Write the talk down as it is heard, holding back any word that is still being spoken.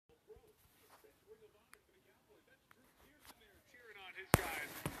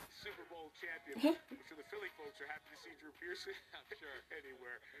Super Bowl champion. I'm sure the Philly folks are happy to see Drew Pearson. I'm sure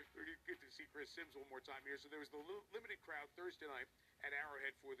anywhere. Really good to see Chris Sims one more time here. So there was the limited crowd Thursday night at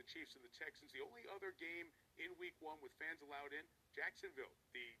Arrowhead for the Chiefs and the Texans. The only other game in Week 1 with fans allowed in, Jacksonville.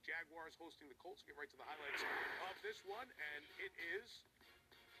 The Jaguars hosting the Colts. Get right to the highlights of this one, and it is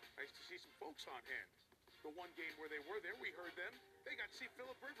nice to see some folks on hand. The one game where they were there, we heard them. They got to see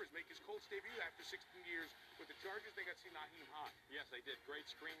Philip Rivers make his Colts debut after 16 years with the Chargers. They got to see Naheem Hine. Yes, they did. Great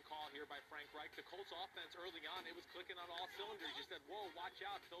screen call here by Frank Reich. The Colts offense early on, it was clicking on all cylinders. You said, whoa, watch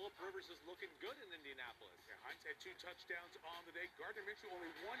out. Philip Rivers is looking good in Indianapolis. Yeah, Hines had 2 touchdowns on the day. Gardner Minshew only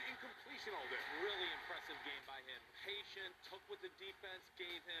 1 incompletion all day. Really impressive game by him. Patient, took what the defense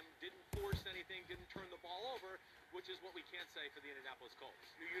gave him, didn't force anything, didn't turn the ball over, which is what we can't say for the Indianapolis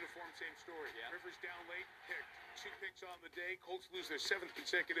Colts. New uniform, same story. Yeah. Rivers down late, picked. 2 picks on the day. Colts lose their 7th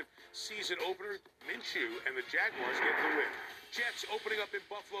consecutive season opener. Minshew and the Jaguars get the win. Jets opening up in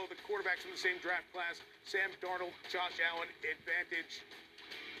Buffalo. The quarterbacks from the same draft class. Sam Darnold, Josh Allen, advantage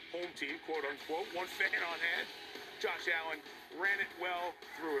home team, quote unquote. 1 fan on hand. Josh Allen ran it well,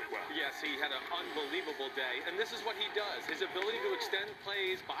 threw it well. Yes, he had an unbelievable day, and this is what he does. His ability to extend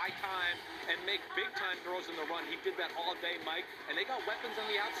plays, buy time, and make big-time throws in the run. He did that all day, Mike, and they got weapons on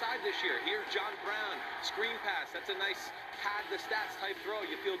the outside this year. Here's John Brown, screen pass. That's a nice pad the stats type throw.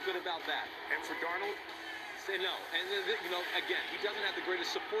 You feel good about that. And for Darnold? Say no. And, again, he doesn't have the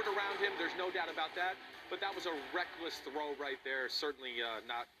greatest support around him. There's no doubt about that, but that was a reckless throw right there. Certainly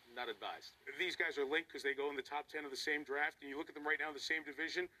not advised. These guys are linked because they go in the top 10 of the same draft, and you look at them right now in the same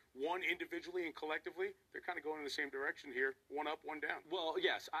division, one individually and collectively, they're kind of going in the same direction here, 1 up, 1 down. Well,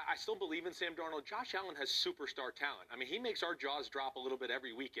 yes, I still believe in Sam Darnold. Josh Allen has superstar talent. I mean, he makes our jaws drop a little bit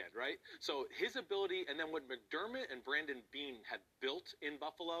every weekend, right? So his ability, and then what McDermott and Brandon Beane had built in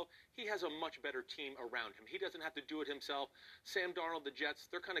Buffalo, he has a much better team around him. He doesn't have to do it himself. Sam Darnold, the Jets,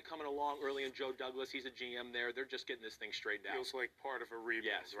 they're kind of coming along early, and Joe Douglas, he's a GM there. They're just getting this thing straightened out. Feels like part of a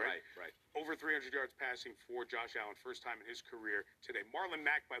rebuild, yes, right? Right. Over 300 yards passing for Josh Allen, first time in his career today. Marlon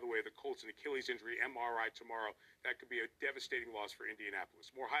Mack, by the way, the Colts, an Achilles injury, MRI tomorrow. That could be a devastating loss for Indianapolis.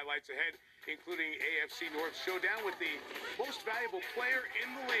 More highlights ahead, including AFC North showdown with the most valuable player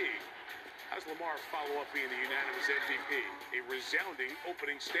in the league. How's Lamar follow up being the unanimous MVP? A resounding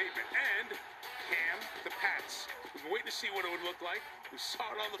opening statement. And Cam, the Pats. We've been waiting to see what it would look like. We saw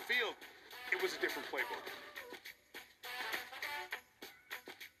it on the field. It was a different playbook.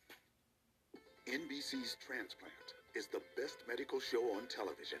 NBC's Transplant is the best medical show on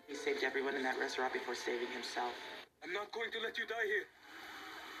television. He saved everyone in that restaurant before saving himself. I'm not going to let you die here.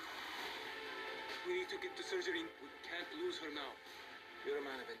 We need to get to surgery. We can't lose her now. You're a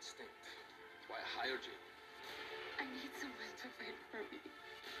man of instinct. That's why I hired you. I need someone to fight for me.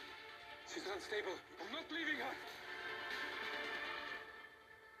 She's unstable. I'm not leaving her.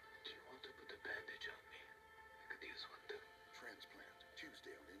 Do you want to put a bandage on me? I could use one too. Transplant,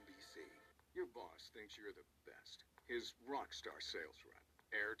 Tuesday on NBC. Your boss thinks you're the best. His rock star sales rep,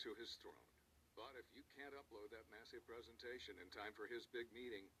 heir to his throne. But if you can't upload that massive presentation in time for his big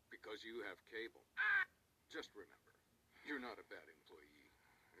meeting because you have cable, just remember, you're not a bad employee.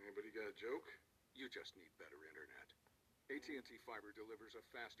 Anybody got a joke? You just need better internet. AT&T Fiber delivers a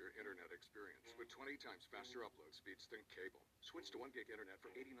faster internet experience with 20 times faster upload speeds than cable. Switch to 1 gig internet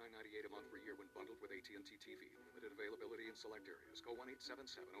for $89.98 a month per year when bundled with AT&T TV. Limited availability in select areas. Call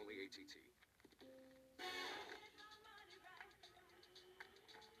 1-877 only ATT.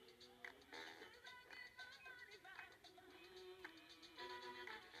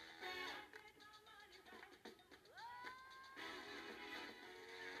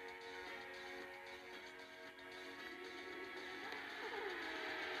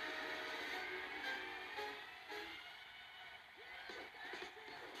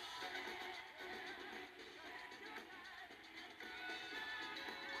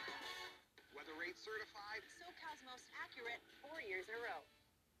 Certified SoCal's most accurate 4 years in a row.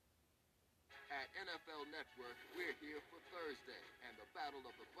 at NFL Network. We're here for Thursday and the Battle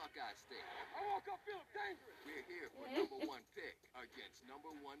of the Buckeye State. I woke up feeling dangerous. We're here for number 1 pick against number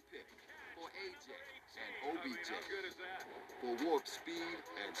 1 pick. For AJ and OBJ. How good is that? For warp speed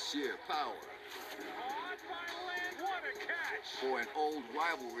and sheer power. Oh, finally, what a catch. For an old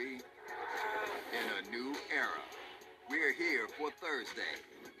rivalry in a new era. We're here for Thursday.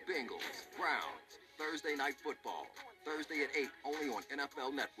 Bengals, Browns, Thursday Night Football. Thursday at 8, only on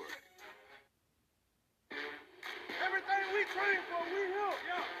NFL Network. Everything we train for, we will.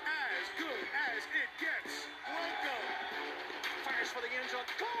 As good as it gets. Welcome. Fires for the end zone.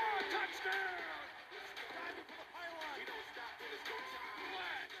 Score! Touchdown! Diving for the pylon. We don't stop till it's go time.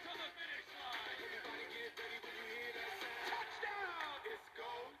 Flag to the finish line. Everybody get ready when you hear that sound. Touchdown! It's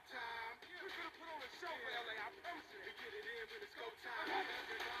go time.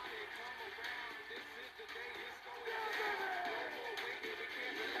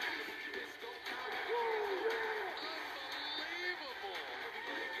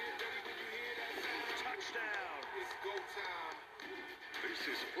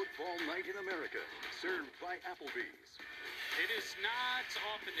 fastest football night in America. Served by Applebee's. It is not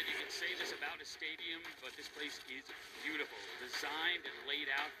often that you can say this about a stadium, but this place is beautiful. Designed and laid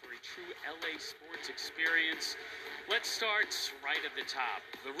out for a true LA sports experience. Let's start right at the top.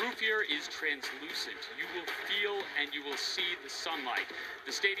 The roof here is translucent. You will feel and you will see the sunlight.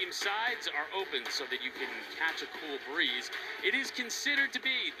 The stadium sides are open so that you can catch a cool breeze. It is considered to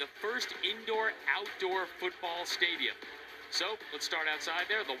be the first indoor-outdoor football stadium. So, let's start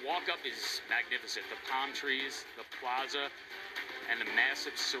outside there. The walk-up is magnificent. The palm trees, the plaza, and the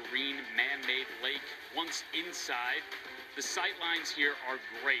massive, serene, man-made lake. Once inside, the sight lines here are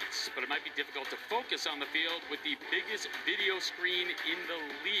great, but it might be difficult to focus on the field with the biggest video screen in the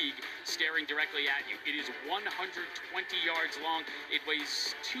league staring directly at you. It is 120 yards long. It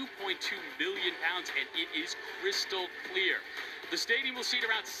weighs 2.2 million pounds, and it is crystal clear. The stadium will seat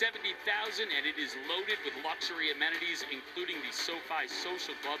around 70,000, and it is loaded with luxury amenities, including the SoFi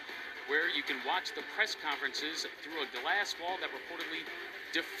Social Club, where you can watch the press conferences through a glass wall that reportedly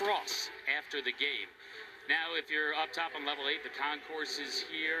defrosts after the game. Now, if you're up top on level 8, the concourse is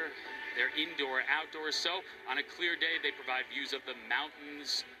here. They're indoor, outdoor, so on a clear day, they provide views of the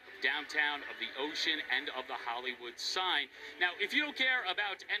mountains, downtown, of the ocean, and of the Hollywood sign. Now, if you don't care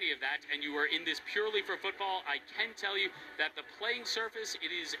about any of that and you are in this purely for football, I can tell you that the playing surface,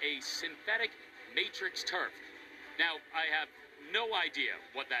 it is a synthetic matrix turf. Now, I have no idea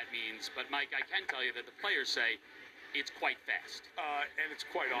what that means, but Mike, I can tell you that the players say it's quite fast. And it's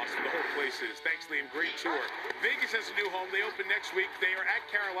quite awesome. The whole place is. Thanks, Liam. Great tour. Vegas has a new home. They open next week. They are at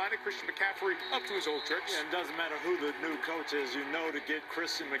Carolina. Christian McCaffrey up to his old tricks. Yeah, and it doesn't matter who the new coach is. You know to get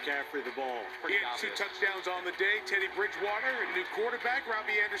Christian McCaffrey the ball. He had 2 touchdowns on the day. Teddy Bridgewater, a new quarterback.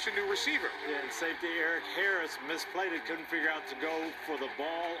 Robbie Anderson, new receiver. Yeah, and safety Eric Harris misplayed it. Couldn't figure out to go for the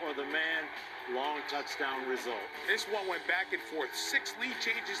ball or the man. Long touchdown result. This one went back and forth. 6 lead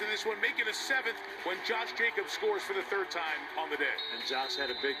changes in this one, making a 7th when Josh Jacobs scores for the 3rd time on the day. And Josh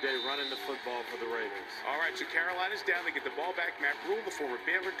had a big day running the football for the Raiders. All right, so Carolina's down. They get the ball back. Matt Rule, the former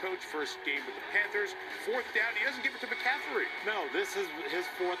Baylor coach, first game with the Panthers. 4th down. He doesn't give it to McCaffrey. No, this is his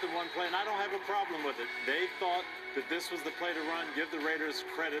 4th and 1 play, and I don't have a problem with it. They thought that this was the play to run. Give the Raiders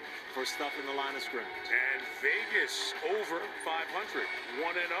credit for stuffing the line of scrimmage. And Vegas over 500, 1-0.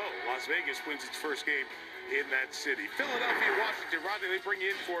 Las Vegas wins its first game in that city. Philadelphia, Washington. Rodney, they bring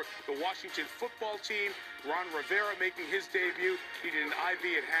in for the Washington football team. Ron Rivera making his debut. He did an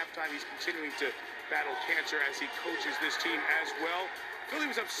IV at halftime. He's continuing to battle cancer as he coaches this team as well.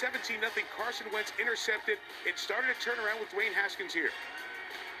 Philly was up 17-0. Carson Wentz intercepted. It started to turn around with Dwayne Haskins here.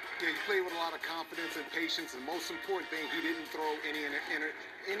 Yeah, he played with a lot of confidence and patience, and most important thing, he didn't throw any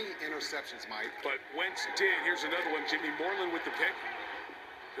interceptions, Mike. But Wentz did. Here's another one. Jimmy Moreland with the pick.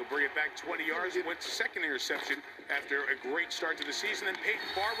 He'll bring it back 20 yards. Wentz's 2nd interception after a great start to the season. Then Peyton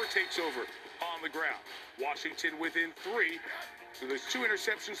Barber takes over on the ground. Washington within 3. So those 2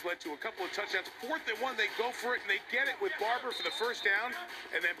 interceptions led to a couple of touchdowns. 4th and 1, they go for it, and they get it with Barber for the 1st down.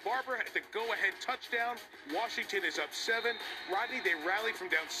 And then Barber had the go-ahead touchdown. Washington is up 7. Rodney, they rallied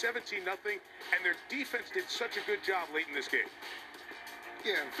from down 17-0, and their defense did such a good job late in this game.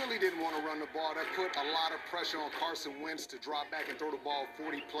 Yeah, and Philly didn't want to run the ball. That put a lot of pressure on Carson Wentz to drop back and throw the ball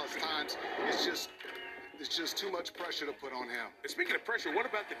 40-plus times. It's just too much pressure to put on him. And speaking of pressure, what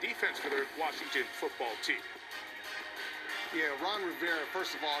about the defense for the Washington football team? Yeah, Ron Rivera,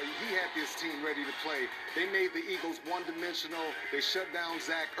 first of all, he had this team ready to play. They made the Eagles one-dimensional. They shut down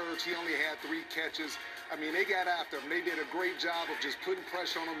Zach Ertz. He only had 3 catches. I mean, they got after him. They did a great job of just putting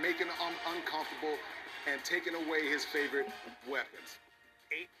pressure on him, making him uncomfortable, and taking away his favorite weapons.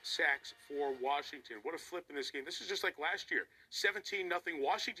 8 sacks for Washington. What a flip in this game. This is just like last year. 17-0.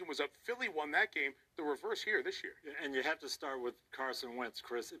 Washington was up. Philly won that game. The reverse here this year. And you have to start with Carson Wentz,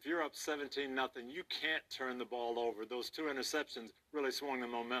 Chris. If you're up 17-0, you can't turn the ball over. Those 2 interceptions really swung the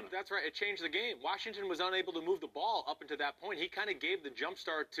momentum. That's right. It changed the game. Washington was unable to move the ball up until that point. He kind of gave the jump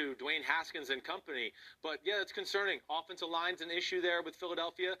start to Dwayne Haskins and company. But, yeah, it's concerning. Offensive line's an issue there with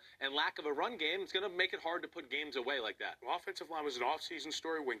Philadelphia, and lack of a run game is going to make it hard to put games away like that. Well, offensive line was an off-season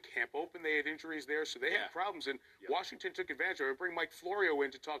story. When camp opened, they had injuries there, so they had problems, and Washington took advantage of it. I'll bring Mike Florio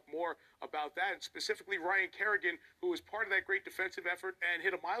in to talk more about that, and specifically Ryan Kerrigan, who was part of that great defensive effort and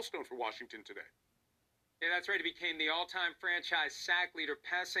hit a milestone for Washington today. Yeah, that's right. He became the all-time franchise sack leader,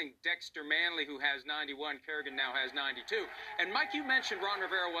 passing Dexter Manley, who has 91. Kerrigan now has 92. And, Mike, you mentioned Ron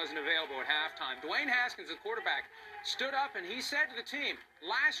Rivera wasn't available at halftime. Dwayne Haskins, the quarterback, stood up and he said to the team,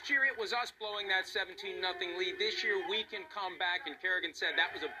 last year it was us blowing that 17-0 lead. This year we can come back. And Kerrigan said that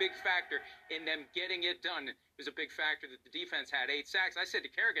was a big factor in them getting it done. It was a big factor that the defense had 8 sacks. I said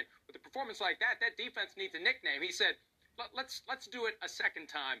to Kerrigan, with a performance like that, that defense needs a nickname. He said, let's do it a second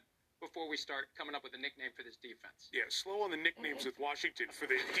time before we start coming up with a nickname for this defense. Yeah, slow on the nicknames with Washington for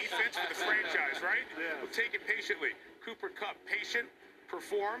the defense, for the franchise, right? Yeah. We'll take it patiently. Cooper Kupp, patient,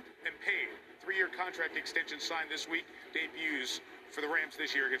 performed, and paid. 3-year contract extension signed this week. Debuts for the Rams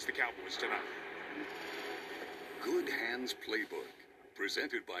this year against the Cowboys tonight. Good Hands Playbook,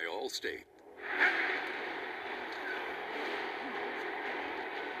 presented by Allstate.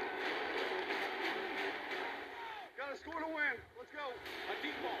 Got a score to win. Let's go. A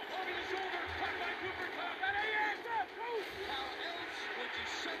deep ball over the shoulder, caught by Cooper Kupp, and a yes! How else would you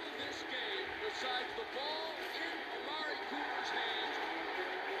settle this game besides the ball in Amari Cooper's hands?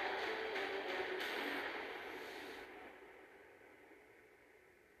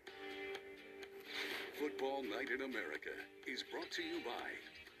 Football Night in America is brought to you by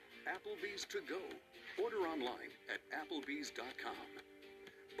Applebee's To Go. Order online at Applebee's.com.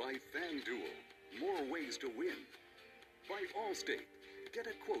 By FanDuel. More ways to win. By Allstate. Get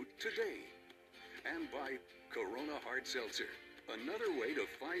a quote today. And by Corona Hard Seltzer. Another way to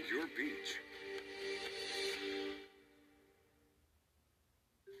find your beach.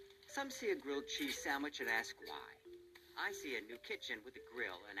 Some see a grilled cheese sandwich and ask why. I see a new kitchen with a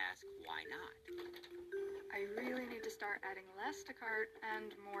grill and ask why not. I really need to start adding less to cart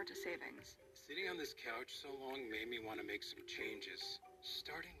and more to savings. Sitting on this couch so long made me want to make some changes,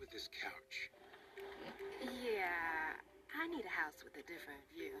 starting with this couch. Yeah, I need a house with a different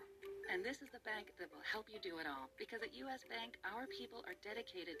view. And this is the bank that will help you do it all. Because at U.S. Bank, our people are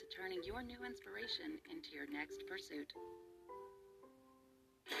dedicated to turning your new inspiration into your next pursuit.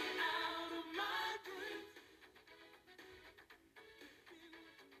 Out of my dreams.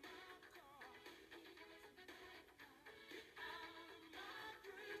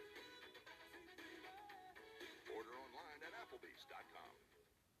 Order online at Applebee's.com.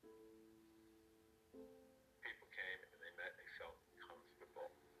 People came and they met, they felt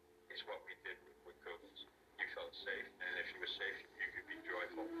comfortable. It's what we did with Googles. You felt safe, and if you were safe, you could be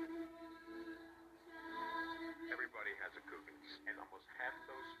joyful. Everybody has a Googles, and almost half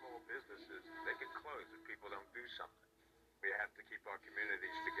those small businesses, they can close if people don't do something. We have to keep our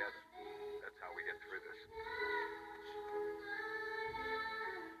communities together. That's how we get through this.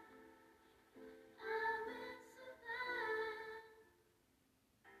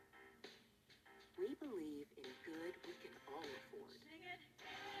 We believe in good we can all afford.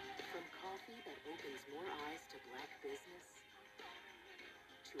 From coffee that opens more eyes to black business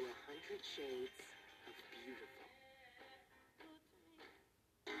to 100 shades of beautiful.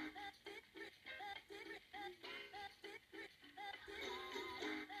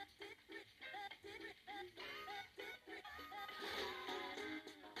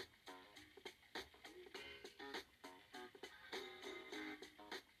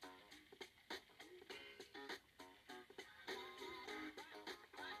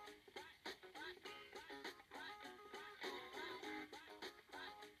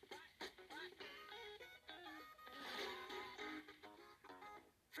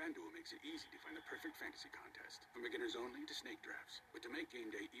 FanDuel makes it easy to find the perfect fantasy contest. From beginners only to snake drafts. But to make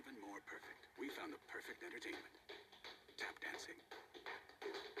game day even more perfect, we found the perfect entertainment. Tap dancing.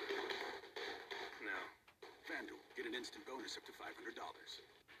 Now, FanDuel, get an instant bonus up to $500.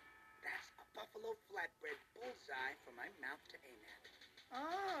 That's a buffalo flatbread bullseye from my mouth to aim at.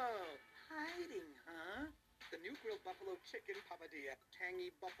 Oh, hiding, huh? The new grilled buffalo chicken papadilla.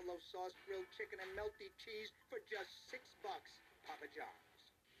 Tangy buffalo sauce, grilled chicken, and melty cheese for just $6. Papa John's.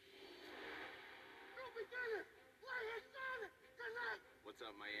 What's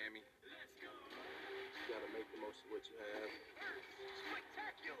up, Miami? Let's go. You gotta make the most of what you have.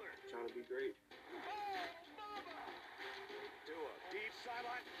 Spectacular! Trying to be great. Do a deep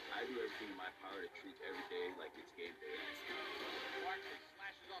sideline. I do everything in my power to treat every day like it's game day. Barkley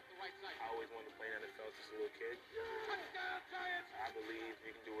slashes off the right side. I always wanted to play in NFL since a little kid. Touchdown, Giants! I believe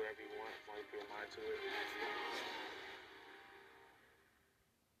you can do whatever you want as long as you put your mind to it.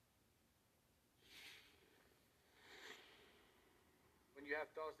 When you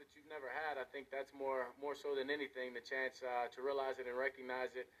have thoughts that you've never had, I think that's more so than anything the chance to realize it and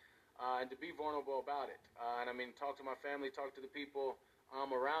recognize it, and to be vulnerable about it. And I mean, talk to my family, talk to the people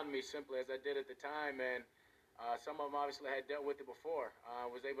around me simply as I did at the time. And some of them obviously had dealt with it before.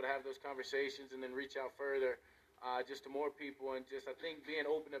 Was able to have those conversations and then reach out further just to more people. And just I think being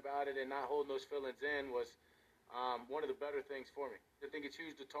open about it and not holding those feelings in was one of the better things for me. I think it's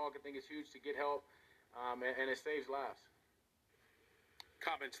huge to talk. I think it's huge to get help, and it saves lives.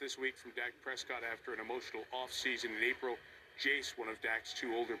 Comments this week from Dak Prescott after an emotional offseason in April. Jace, one of Dak's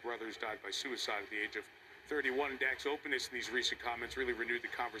two older brothers, died by suicide at the age of 31. Dak's openness in these recent comments really renewed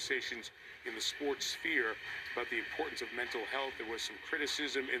the conversations in the sports sphere about the importance of mental health. There was some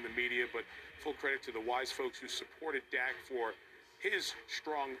criticism in the media, but full credit to the wise folks who supported Dak for his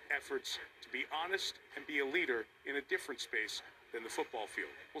strong efforts to be honest and be a leader in a different space than the football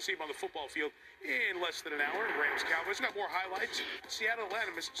field. We'll see him on the football field in less than an hour. Rams Cowboys got more highlights. Seattle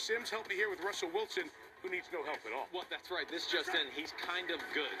Atlanta. Mr. Sims, help me here with Russell Wilson, who needs no help at all. Well, that's right. This just in, he's kind of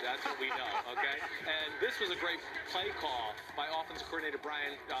good. That's what we know, okay? And this was a great play call by offensive coordinator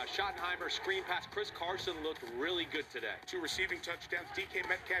Brian Schottenheimer. Screen pass. Chris Carson looked really good today. 2 receiving touchdowns. DK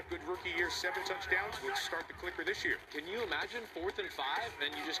Metcalf, good rookie year, 7 touchdowns. Let's start the clicker this year. Can you imagine 4th and 5,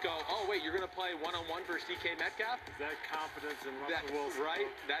 and you just go, oh, wait, you're going to play one-on-one versus DK Metcalf? Is that confidence in Russell Wilson? Right?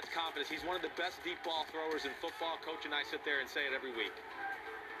 That's confidence. He's one of the best deep ball throwers in football. Coach and I sit there and say it every week.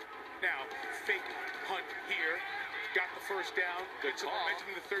 Now, fake punt here. Got the first down. Good call. I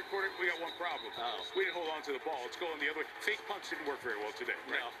mentioned in the third quarter, we got one problem. Oh. We didn't hold on to the ball. It's going the other way. Fake punts didn't work very well today.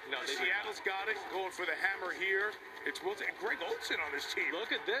 Right? No. Seattle's got it. Going for the hammer here. It's Wilson and Greg Olsen on this team.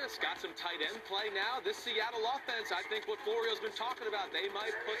 Look at this. Got some tight end play now. This Seattle offense, I think what Florio's been talking about. They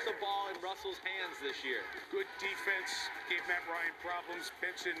might put the ball in Russell's hands this year. Good defense. Gave Matt Ryan problems.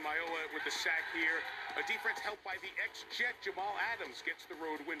 Benson Mayowa with the sack here. A defense helped by the ex-Jet Jamal Adams gets the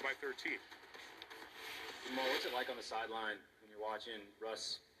road win by 13. Mo, what's it like on the sideline when you're watching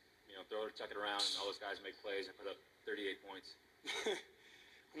Russ, throw it, chuck it around, and all those guys make plays and put up 38 points?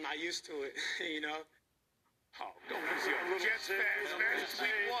 I'm not used to it, Oh, go easy on Jets fans, man. It's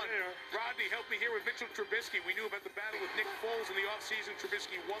week 1. Rodney, help me here with Mitchell Trubisky. We knew about the battle with Nick Foles in the offseason.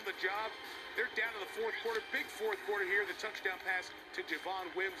 Trubisky won the job. They're down in the 4th quarter. Big 4th quarter here. The touchdown pass to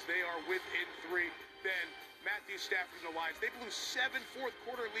Javon Wims. They are within 3. Then Matthew Stafford and the Lions. They blew 7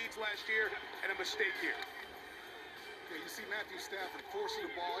 fourth-quarter leads last year, and a mistake here. Yeah, you see Matthew Stafford forcing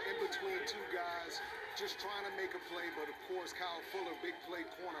the ball in between 2 guys, just trying to make a play, but of course Kyle Fuller, big play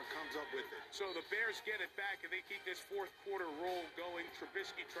corner, comes up with it. So the Bears get it back, and they keep this 4th-quarter roll going.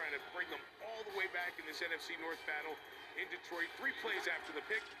 Trubisky trying to bring them all the way back in this NFC North battle in Detroit. 3 plays after the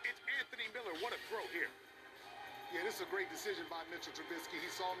pick. It's Anthony Miller. What a throw here. Yeah, this is a great decision by Mitchell Trubisky.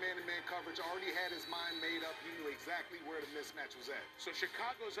 He saw man-to-man coverage, already had his mind made up. He knew exactly where the mismatch was at. So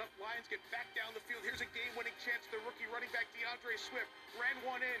Chicago's up. Lions get back down the field. Here's a game-winning chance. The rookie running back DeAndre Swift ran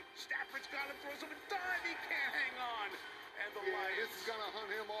one in. Stafford's got him, throws him a dive. He can't hang on. And the Lions. This is going to hunt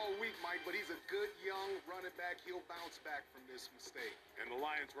him all week, Mike, but he's a good young running back. He'll bounce back from this mistake. And the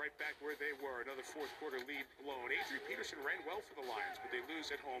Lions right back where they were. Another 4th-quarter lead blown. Adrian Peterson ran well for the Lions, but they lose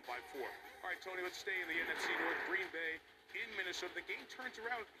at home by 4. All right, Tony, let's stay in the NFC North. Green Bay in Minnesota. The game turns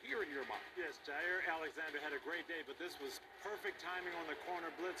around here in your mind. Yes, Jair Alexander had a great day, but this was perfect timing on the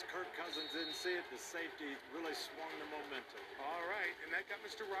corner blitz. Kirk Cousins didn't see it. The safety really swung the momentum. All right, and that got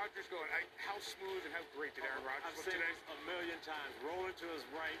Mr. Rodgers going. How smooth and how great did Aaron Rodgers look today? I've seen it a million times. Rolling to his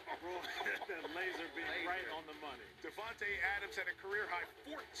right, that laser beam right on the money. Devontae Adams had a career-high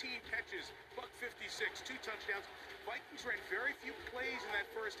 14 catches, $156, 2 touchdowns. Vikings ran very few plays in that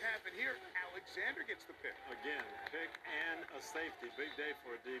first half, and here Alexander gets the pick. Again, pick and a safety. Big day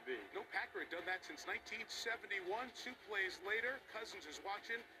for a DB. No Packer had done that since 1971. 2 plays later, Cousins is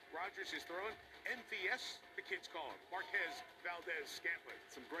watching. Rodgers is throwing. MVS, the kids call him. Marquez Valdez-Scantling.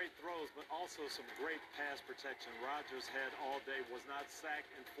 Some great throws, but also some great pass protection. Rodgers had all day, was not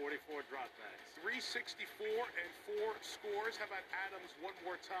sacked, and 44 dropbacks. 364 and 4 scores. How about Adams one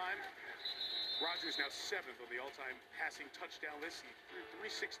more time? Rodgers now 7th on the all-time passing touchdown list. He threw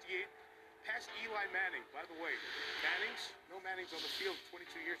 368 past Eli Manning. By the way, no Mannings on the field.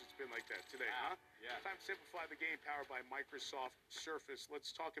 22 years it's been like that today, huh? Yeah. Time to simplify the game, powered by Microsoft Surface.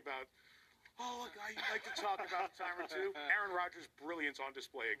 Let's talk about a guy you like to talk about a time or two. Aaron Rodgers' brilliance on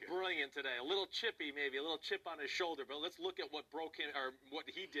display again. Brilliant today. A little chippy, maybe, a little chip on his shoulder, but let's look at what broke him, or what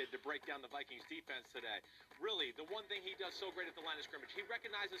he did to break down the Vikings defense today. Really, the one thing he does so great at the line of scrimmage, he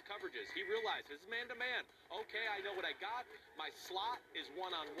recognizes coverages. He realizes, man-to-man. Okay, I know what I got. My slot is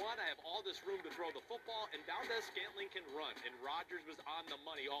one-on-one. I have all this room to throw the football, and Valdez-Scantling can run, and Rodgers was on the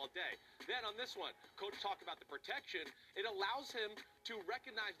money all day. Then on this one, Coach talked about the protection. It allows him to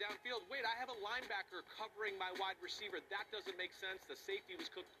recognize downfield, wait, I have a linebacker covering my wide receiver. That doesn't make sense. The safety was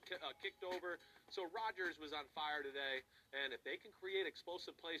kicked over. So Rodgers was on fire today, and if they can create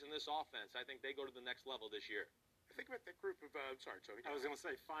explosive plays in this offense, I think they go to the next level this year. Think about that group of, sorry, Tony. I was going to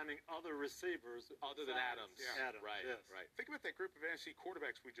say, finding other receivers. Other than Adams. Yeah. Adams, right, yes. right. Think about that group of NFC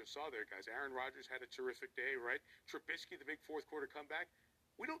quarterbacks we just saw there, guys. Aaron Rodgers had a terrific day, right? Trubisky, the big 4th-quarter comeback.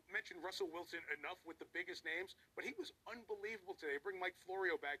 We don't mention Russell Wilson enough with the biggest names, but he was unbelievable today. Bring Mike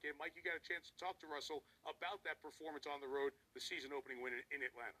Florio back in. Mike, you got a chance to talk to Russell about that performance on the road, the season-opening win in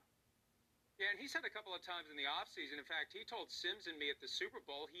Atlanta. Yeah, and he said a couple of times in the offseason, in fact, he told Sims and me at the Super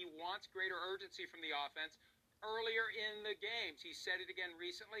Bowl he wants greater urgency from the offense earlier in the games. He said it again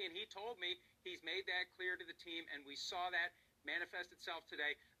recently, and he told me he's made that clear to the team, and we saw that manifest itself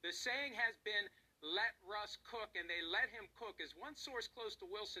today. The saying has been, let Russ cook, and they let him cook. As one source close to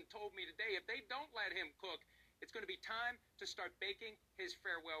Wilson told me today, if they don't let him cook, it's going to be time to start baking his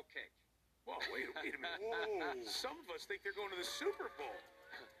farewell cake. Whoa, wait a minute. Whoa. Some of us think they're going to the Super Bowl.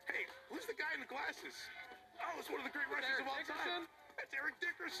 Hey, who's the guy in the glasses? Oh, it's one of the great rushers of all time. That's Eric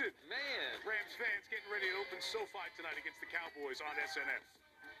Dickerson. Man. Rams fans getting ready to open SoFi tonight against the Cowboys on SNF.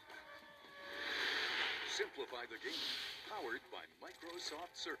 Simplify the game. Powered by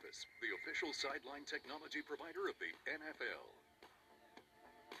Microsoft Surface, the official sideline technology provider of the NFL.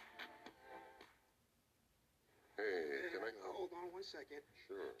 Hey, can I... Hold on 1 second.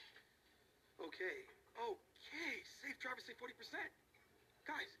 Sure. Okay. Safe driver, save 40%.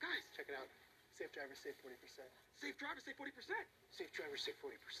 Guys, check it out. Safe driver, save 40%. Safe driver, save 40%. Safe driver, save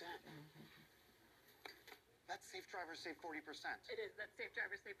 40%. That's safe driver, save 40%. It is. That's Safe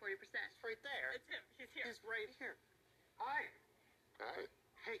Driver Save 40%. It's right there. It's him. He's here. He's right here. Hi. Hi.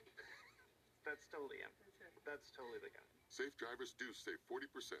 Hey. That's totally him. That's totally the guy. Safe drivers do save 40%.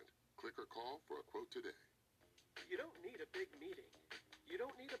 Click or call for a quote today. You don't need a big meeting. You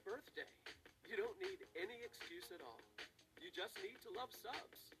don't need a birthday. You don't need any excuse at all. You just need to love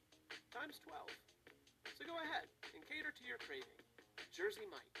subs. Times 12. So go ahead and cater to your craving. Jersey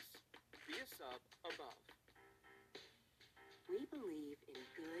Mike's. Be a sub above. We believe in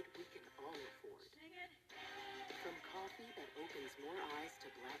good we can all afford. From coffee that opens more eyes to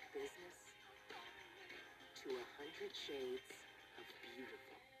black business to 100 shades of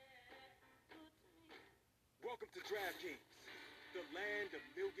beautiful. Welcome to DraftKings, the land of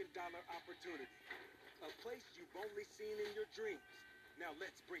million-dollar opportunity. A place you've only seen in your dreams. Now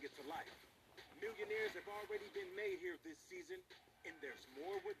let's bring it to life. Millionaires have already been made here this season, and there's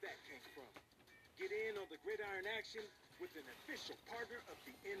more where that came from. Get in on the gridiron action with an official partner of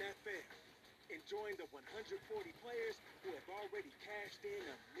the NFL. And join the 140 players who have already cashed in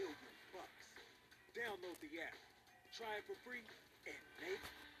 $1 million. Download the app, try it for free, and make